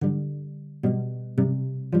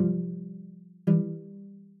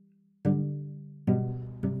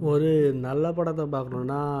ஒரு நல்ல படத்தை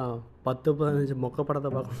பார்க்கணுன்னா 10-15 மொக்க படத்தை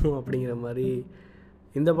பார்க்கணும் அப்படிங்கிற மாதிரி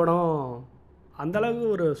இந்த படம் அந்தளவுக்கு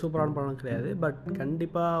ஒரு சூப்பரான படம் கிடையாது. பட்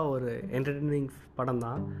கண்டிப்பாக ஒரு என்டர்டெய்னிங் படம்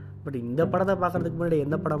தான். பட் இந்த படத்தை பார்க்குறதுக்கு முன்னாடி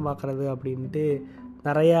எந்த படம் பார்க்குறது அப்படின்ட்டு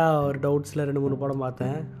நிறையா ஒரு டவுட்ஸில் 2-3 படம்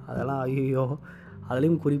பார்த்தேன். அதெல்லாம் ஐயோ,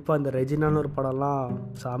 அதுலேயும் குறிப்பாக இந்த ரெஜினான்னு ஒரு படம்லாம்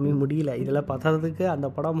சாமி முடியல. இதில் பார்த்ததுக்கு அந்த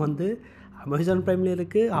படம் அமேசான் ப்ரைம்லேயும்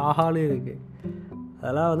இருக்குது, ஆஹாலும் இருக்குது.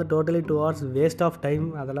 அதெல்லாம் totally 2 hours waste of time.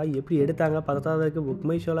 அதெல்லாம் எப்படி எடுத்தாங்க? 10th புக்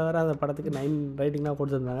மை ஷோவில் வேறு அந்த படத்துக்கு 9 ரேட்டிங்லாம்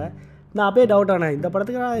கொடுத்துருந்தாங்க. நான் அப்பயே டவுட் ஆனேன், இந்த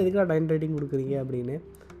படத்துக்கு எதுக்கு 9 ரேட்டிங் கொடுக்குறீங்க அப்படின்னு.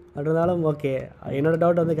 இருந்தாலும் ஓகே, என்னோடய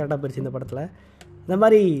டவுட் கரெக்டாக போயிடுச்சு. இந்த படத்தில் இந்த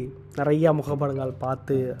மாதிரி நிறையா முகப்படங்கள்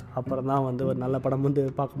பார்த்து அப்புறம் தான் ஒரு நல்ல படம்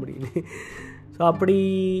பார்க்க முடியுது. ஸோ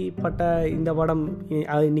அப்படிப்பட்ட இந்த படம்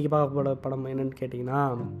இன்றைக்கி பார்க்க போகிற படம் என்னென்னு கேட்டிங்கன்னா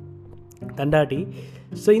தண்டாட்டி.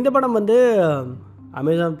 ஸோ இந்த படம்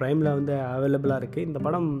அமேசான் ப்ரைமில் அவைலபிளாக இருக்குது. இந்த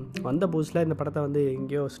படம் வந்த புதுசில் இந்த படத்தை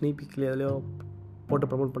எங்கேயோ ஸ்னீபிக்கில் எதுலையோ போட்டு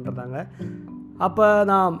ப்ரமோட் பண்ணுறாங்க. அப்போ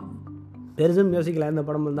நான் பெருசும் யோசிக்கல இந்த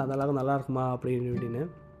படம் அந்தளவுக்கு நல்லா இருக்குமா அப்படின்னு.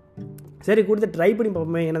 சரி கொடுத்து ட்ரை பண்ணி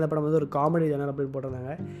பார்ப்போமே. ஏன்னா இந்த படம் ஒரு காமெடி ஜானர் அப்படின்னு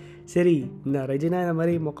போட்டிருந்தாங்க. சரி, இந்த ரெஜினா இந்த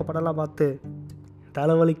மாதிரி மொக்க படம்லாம் பார்த்து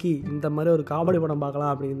தலைவலிக்கு இந்த மாதிரி ஒரு காமெடி படம்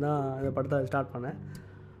பார்க்கலாம் அப்படின்னு தான் இந்த படத்தை ஸ்டார்ட் பண்ணேன்.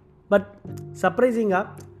 பட்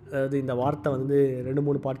சர்ப்ரைசிங்காக, அதாவது இந்த வார்த்தை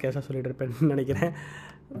 2-3 பாட்காஸ்ட்டாக சொல்லிட்டு இருப்பேன்னு நினைக்கிறேன்.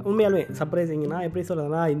 உண்மையாலுமே சர்ப்ரைசிங்னா எப்படி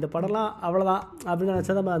சொல்கிறதுனா, இந்த படம்லாம் அவ்வளோதான் அப்படின்னு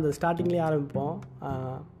நினச்சா நம்ம அந்த ஸ்டார்டிங்லேயே ஆரம்பிப்போம்.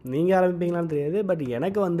 நீங்கள் ஆரம்பிப்பீங்களான்னு தெரியாது. பட்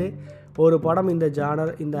எனக்கு ஒரு படம் இந்த ஜானர்,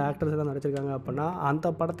 இந்த ஆக்டர்ஸ் தான் நடிச்சிருக்காங்க அப்படின்னா அந்த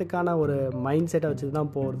படத்துக்கான ஒரு மைண்ட் செட்டை வச்சு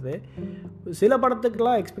தான் போகிறது. சில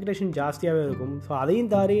படத்துக்கெலாம் எக்ஸ்பெக்டேஷன் ஜாஸ்தியாகவே இருக்கும். ஸோ அதையும்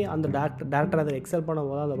தாரி அந்த டேரக்டர் அதை எக்ஸல் பண்ணும்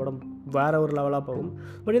போது அந்த படம் வேறு ஒரு லெவலாக போகும்.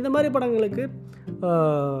 பட் இந்த மாதிரி படங்களுக்கு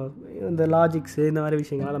இந்த லாஜிக்ஸு இந்த மாதிரி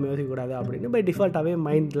விஷயங்கள்லாம் நம்ம யோசிக்கக்கூடாது அப்படின்னு பை டிஃபால்ட்டாகவே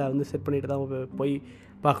மைண்டில் செட் பண்ணிட்டு தான் போய்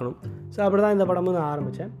பார்க்கணும். ஸோ அப்படி தான் இந்த படமும் நான்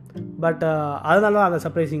ஆரம்பித்தேன். பட் அதனால தான் அந்த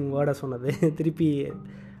சர்ப்ரைசிங் வேர்டை சொன்னது திருப்பி.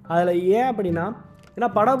 அதில் ஏன் அப்படின்னா, ஏன்னா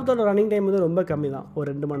படத்தோட ரன்னிங் டைம் ரொம்ப கம்மி தான், ஒரு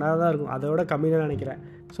 2 மணி நேரம் தான் இருக்கும். அதோட கம்மி தான் நினைக்கிறேன்.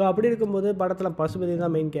 ஸோ அப்படி இருக்கும்போது படத்தில் பசுபதி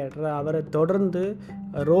தான் மெயின் கேரக்டர். அவரை தொடர்ந்து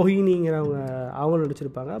ரோஹிணிங்கிறவங்க அவங்களும்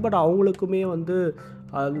நடிச்சிருப்பாங்க. பட் அவங்களுக்குமே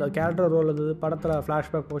அந்த கேரக்டர் ரோல் படத்தில்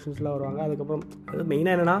ஃப்ளாஷ்பேக் போர்ஷன்ஸ்லாம் வருவாங்க. அதுக்கப்புறம் அது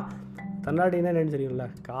மெயினாக என்னென்னா, தன்னாடினா என்னென்னு தெரியும்ல,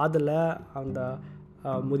 காதில் அந்த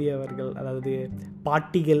முதியவர்கள், அதாவது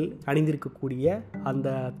பாட்டிகள் அணிந்திருக்கக்கூடிய அந்த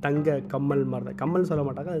தங்க கம்மல் மாதிரி தான், கம்மல் சொல்ல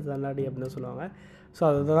மாட்டாங்க, அது தன்னாடி அப்படின்னு சொல்லுவாங்க. ஸோ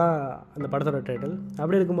அதுதான் அந்த படத்தோட டைட்டில்.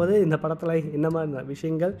 அப்படி இருக்கும்போது இந்த படத்தில் என்ன மாதிரி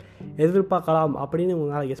விஷயங்கள் எதிர்பார்க்கலாம் அப்படின்னு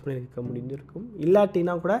உங்களால் கெஸ் பண்ணியிருக்க முடிஞ்சிருக்கும்.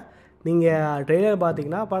 இல்லாட்டினா கூட நீங்கள் ட்ரெய்லர்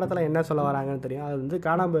பார்த்தீங்கன்னா படத்தில் என்ன சொல்ல வராங்கன்னு தெரியும். அது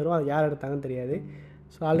காணாமல் போயிடும், அது யார் எடுத்தாங்கன்னு தெரியாது.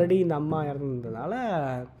 ஸோ ஆல்ரெடி இந்த அம்மா இறந்ததுனால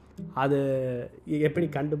அது எப்படி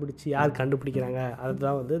கண்டுபிடிச்சி யார் கண்டுபிடிக்கிறாங்க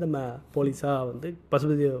அதுதான் நம்ம போலீஸாக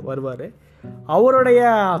பசுபதி வருவார். அவருடைய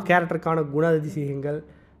கேரக்டருக்கான குணாதிசயங்கள்,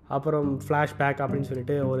 அப்புறம் ஃப்ளாஷ்பேக் அப்படின்னு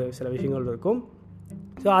சொல்லிட்டு ஒரு சில விஷயங்கள் இருக்கும்.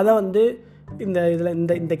 ஸோ அதை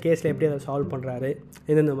இந்த கேஸில் எப்படி அதை சால்வ் பண்ணுறாரு,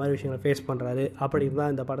 எந்தெந்த மாதிரி விஷயங்களை ஃபேஸ் பண்ணுறாரு அப்படின்னு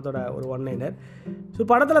தான் இந்த படத்தோட ஒரு ஒன்-லைனர். ஸோ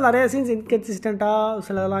படத்தில் நிறைய சீன்ஸ் இன்கன்சிஸ்டண்ட்டாக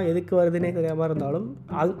சிலதெல்லாம் எதுக்கு வருதுன்னே தெரியாமல் இருந்தாலும்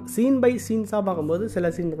சீன் பை சீன்ஸாக பார்க்கும்போது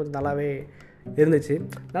சில சீன் கொஞ்சம் நல்லாவே இருந்துச்சு.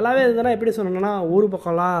 நல்லாவே இருந்ததுன்னா எப்படி சொன்னோன்னா, ஊர்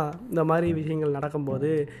பக்கம்லாம் இந்த மாதிரி விஷயங்கள்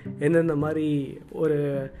நடக்கும்போது எந்தெந்த மாதிரி ஒரு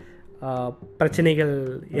பிரச்சனைகள்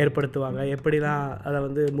ஏற்படுத்துவாங்க, எப்படிலாம்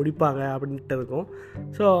அதை முடிப்பாங்க அப்படின்ட்டு இருக்கும்.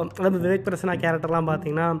 ஸோ அந்த விவேக் பிரசன்னா கேரக்டர்லாம்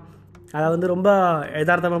பார்த்திங்கன்னா அதை ரொம்ப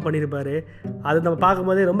யதார்த்தமாக பண்ணியிருப்பார். அது நம்ம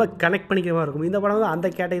பார்க்கும்போதே ரொம்ப கனெக்ட் பண்ணிக்கிற மாதிரி இருக்கும். இந்த படம் அந்த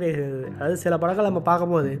கேட்டகரி. அதாவது சில படங்கள் நம்ம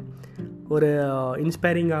பார்க்கும்போது ஒரு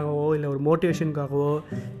இன்ஸ்பைரிங்காகவோ இல்லை ஒரு மோட்டிவேஷனுக்காகவோ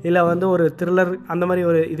இல்லை ஒரு த்ரில்லர் அந்த மாதிரி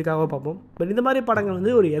ஒரு இதுக்காகவோ பார்ப்போம். பட் இந்த மாதிரி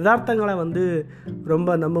படங்கள் ஒரு யதார்த்தங்களை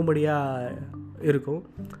ரொம்ப நம்பும்படியாக இருக்கும்.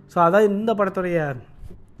 ஸோ அதான் இந்த படத்துடைய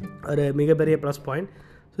ஒரு மிகப்பெரிய ப்ளஸ் பாயிண்ட்.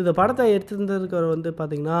 ஸோ இந்த படத்தை எடுத்திருந்ததுக்கு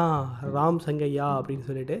பார்த்திங்கன்னா ராம் சங்கையா அப்படின்னு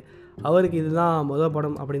சொல்லிட்டு, அவருக்கு இதுதான் முதல்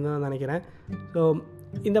படம் அப்படின்னு தான் நினைக்கிறேன். ஸோ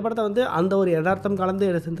இந்த படத்தை அந்த ஒரு யதார்த்தம்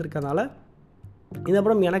கலந்து எடுத்துருக்கனால இந்த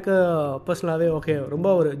படம் எனக்கு பர்சனலாகவே ஓகே, ரொம்ப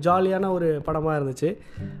ஒரு ஜாலியான ஒரு படமாக இருந்துச்சு.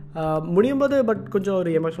 முடியும் போது பட் கொஞ்சம் ஒரு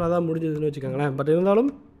எமோஷனலாக தான் முடிஞ்சதுன்னு வச்சுக்கோங்களேன். பட் இருந்தாலும்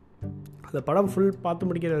அந்த படம் ஃபுல் பார்த்து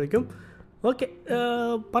முடிக்கிற வரைக்கும் ஓகே,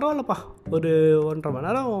 பரவாயில்லப்பா. ஒரு 1.5 மணி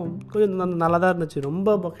நேரம் கொஞ்சம் நல்லா தான் இருந்துச்சு.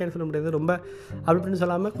 ரொம்ப பக்கைன்னு சொல்ல முடியாது, ரொம்ப அப்படின்னு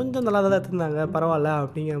சொல்லாமல் கொஞ்சம் நல்லா தான் எடுத்துருந்தாங்க, பரவாயில்ல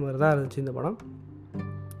அப்படிங்கிற மாதிரி தான் இருந்துச்சு இந்த படம்.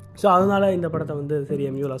 ஸோ அதனால் இந்த படத்தை சரி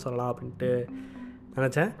எம்யூவில் சொல்லலாம் அப்படின்ட்டு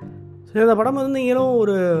நினச்சேன். ஸோ இந்த படம் நீங்களும்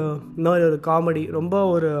இந்த மாதிரி ஒரு காமெடி, ரொம்ப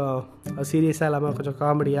ஒரு சீரியஸாக இல்லாமல் கொஞ்சம்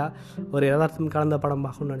காமெடியாக ஒரு யதார்த்தம் கலந்த படம்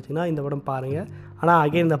பார்க்கணும்னு நினச்சிங்கன்னா இந்த படம் பாருங்கள். ஆனால்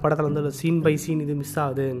அகைன் இந்த படத்தில் ஒரு சீன் பை சீன் இது மிஸ்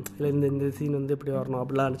ஆகுது, இல்லை இந்த சீன் இப்படி வரணும்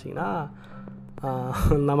அப்படிலாம் நினச்சிங்கன்னா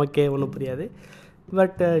நமக்கே ஒன்றும் புரியாது.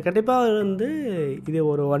 பட் கண்டிப்பாக இது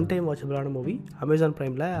ஒரு ஒன் டைம் வாட்சபிளான மூவி. அமேசான்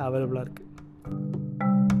ப்ரைமில் அவைலபிளாக இருக்குது.